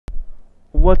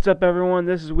What's up, everyone?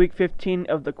 This is week 15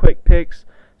 of the Quick Picks,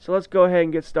 so let's go ahead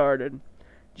and get started.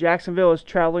 Jacksonville is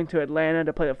traveling to Atlanta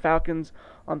to play the Falcons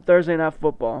on Thursday Night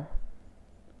Football.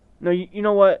 No, you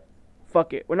know what?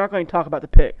 Fuck it. We're not going to talk about the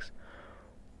picks.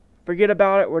 Forget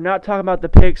about it. We're not talking about the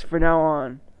picks from now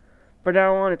on. From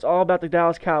now on, it's all about the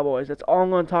Dallas Cowboys. That's all I'm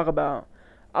going to talk about.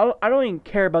 I don't even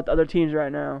care about the other teams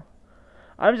right now.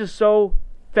 I'm just so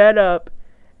fed up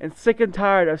and sick and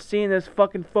tired of seeing this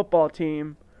fucking football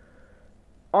team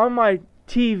on my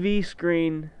TV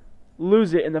screen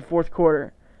lose it in the fourth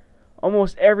quarter.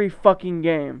 Almost every fucking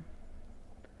game.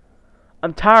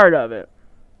 I'm tired of it.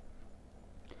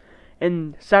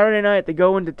 And Saturday night they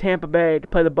go into Tampa Bay to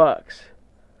play the Bucs.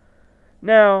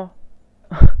 Now,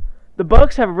 the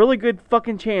Bucs have a really good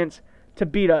fucking chance to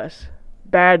beat us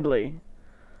badly.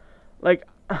 Like,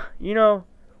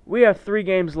 we have 3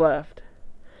 games left.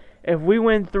 If we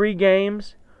win 3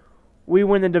 games, we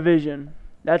win the division.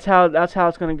 That's how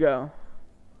it's gonna go.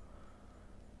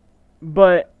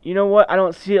 But you know what? I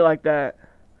don't see it like that.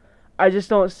 I just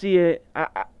don't see it.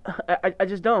 I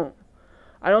just don't.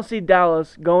 I don't see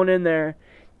Dallas going in there,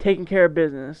 taking care of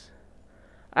business.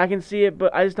 I can see it,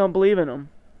 but I just don't believe in them.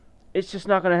 It's just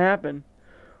not gonna happen.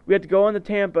 We have to go into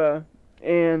Tampa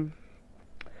and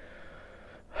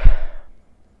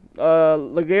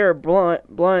LeGarrette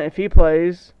Blunt, if he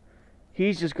plays,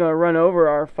 he's just gonna run over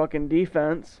our fucking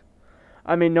defense.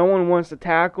 I mean, no one wants to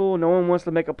tackle. No one wants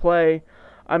to make a play.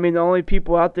 I mean, the only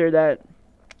people out there that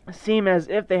seem as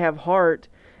if they have heart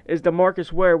is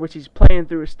DeMarcus Ware, which he's playing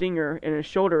through a stinger in his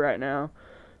shoulder right now.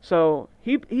 So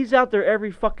he's out there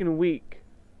every fucking week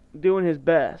doing his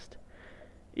best.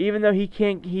 Even though he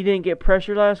didn't get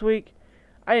pressure last week,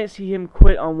 I didn't see him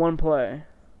quit on one play.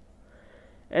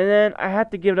 And then I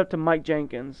have to give it up to Mike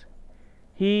Jenkins.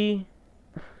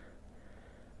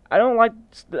 I don't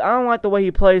like the way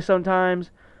he plays sometimes,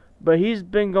 but he's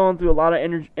been going through a lot of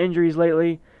injuries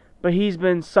lately. But he's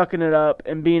been sucking it up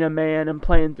and being a man and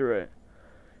playing through it.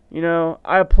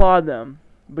 I applaud them.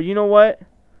 But you know what?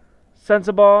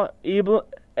 Sensabaugh,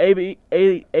 Abe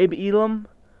Elam,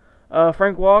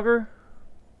 Frank Walker,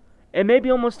 and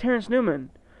maybe almost Terrence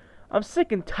Newman. I'm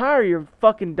sick and tired of your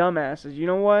fucking dumbasses. You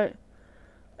know what?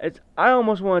 I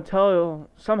almost want to tell you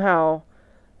somehow,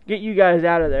 get you guys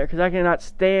out of there, because I cannot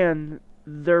stand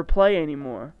their play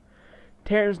anymore.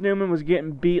 Terrence Newman was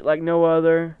getting beat like no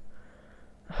other.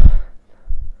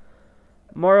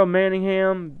 Mario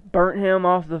Manningham burnt him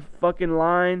off the fucking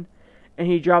line, and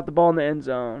he dropped the ball in the end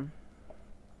zone.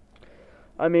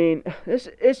 I mean,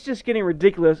 it's just getting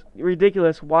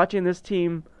ridiculous watching this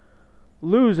team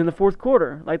lose in the fourth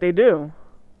quarter like they do.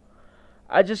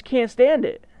 I just can't stand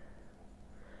it.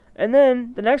 And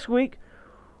then the next week,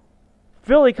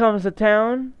 Philly comes to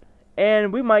town,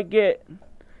 and we might get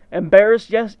embarrassed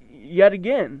yet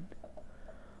again.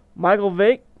 Michael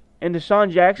Vick and Deshaun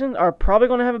Jackson are probably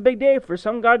going to have a big day for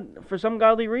some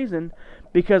godly reason,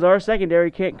 because our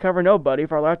secondary can't cover nobody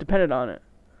if our life depended on it.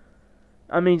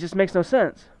 I mean, it just makes no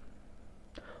sense.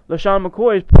 LaShawn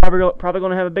McCoy is probably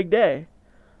going to have a big day.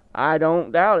 I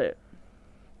don't doubt it.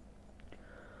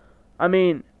 I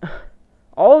mean,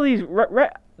 all of these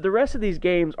the rest of these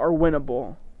games are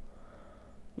winnable.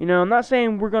 I'm not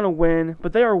saying we're going to win,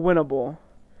 but they are winnable.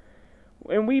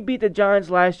 And we beat the Giants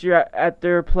last year at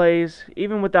their place,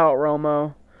 even without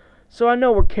Romo. So I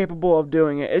know we're capable of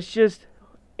doing it. It's just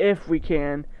if we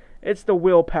can. It's the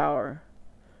willpower.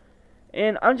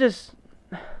 And I'm just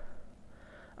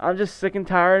sick and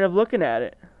tired of looking at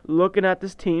it. Looking at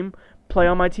this team play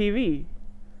on my TV.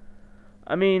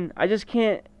 I mean, I just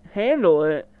can't handle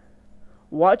it.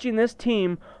 Watching this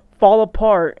team fall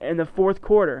apart in the fourth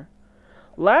quarter.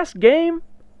 Last game,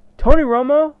 Tony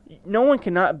Romo, no one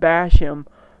cannot bash him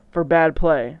for bad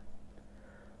play.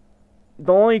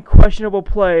 The only questionable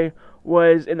play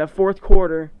was in the fourth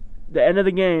quarter, the end of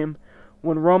the game,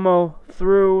 when Romo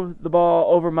threw the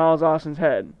ball over Miles Austin's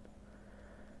head.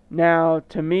 Now,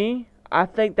 to me, I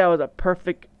think that was a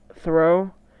perfect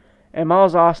throw, and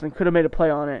Miles Austin could have made a play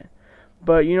on it.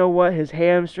 But you know what? His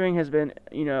hamstring has been,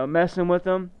 messing with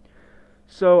him.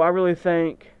 So I really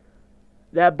think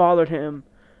that bothered him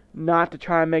not to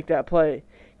try and make that play.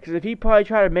 Because if he probably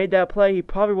tried to make that play, he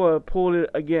probably would have pulled it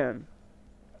again.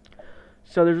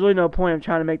 So there's really no point of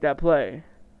trying to make that play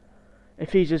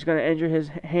if he's just going to injure his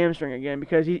hamstring again.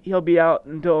 Because he'll be out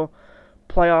until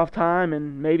playoff time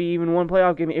and maybe even one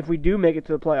playoff game if we do make it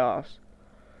to the playoffs.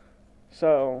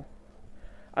 So,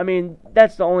 I mean,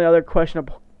 that's the only other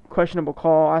questionable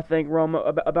call, I think,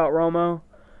 about Romo.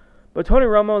 But Tony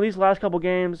Romo, these last couple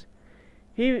games,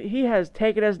 he has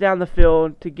taken us down the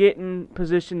field to get in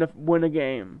position to win a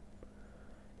game.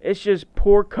 It's just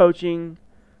poor coaching,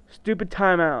 Stupid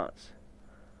timeouts.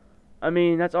 I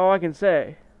mean, that's all I can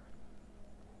say.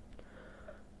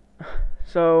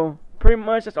 So, pretty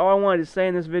much that's all I wanted to say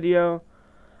in this video.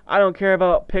 I don't care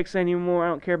about picks anymore. I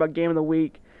don't care about game of the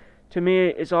week. To me,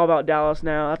 it's all about Dallas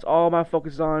now. That's all my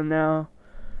focus is on now.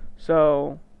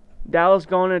 So, Dallas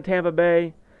going into Tampa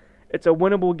Bay. It's a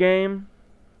winnable game.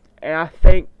 And I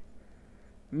think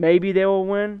maybe they will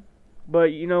win.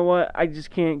 But you know what? I just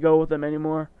can't go with them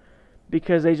anymore.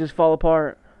 Because they just fall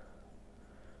apart.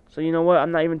 So you know what?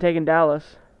 I'm not even taking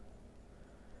Dallas.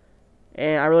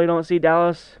 And I really don't see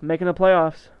Dallas making the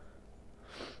playoffs.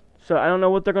 So I don't know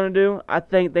what they're going to do. I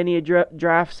think they need a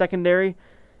draft secondary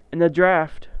in the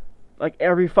draft. Like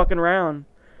every fucking round.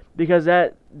 Because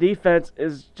that defense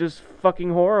is just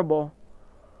fucking horrible.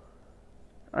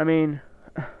 I mean,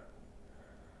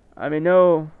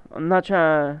 no, I'm not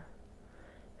trying to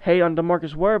hate on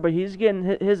DeMarcus Ware, but his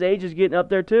age is getting up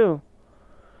there too.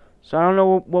 So I don't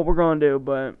know what we're going to do,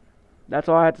 but that's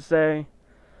all I have to say.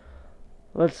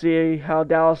 Let's see how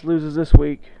Dallas loses this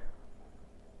week.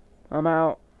 I'm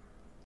out.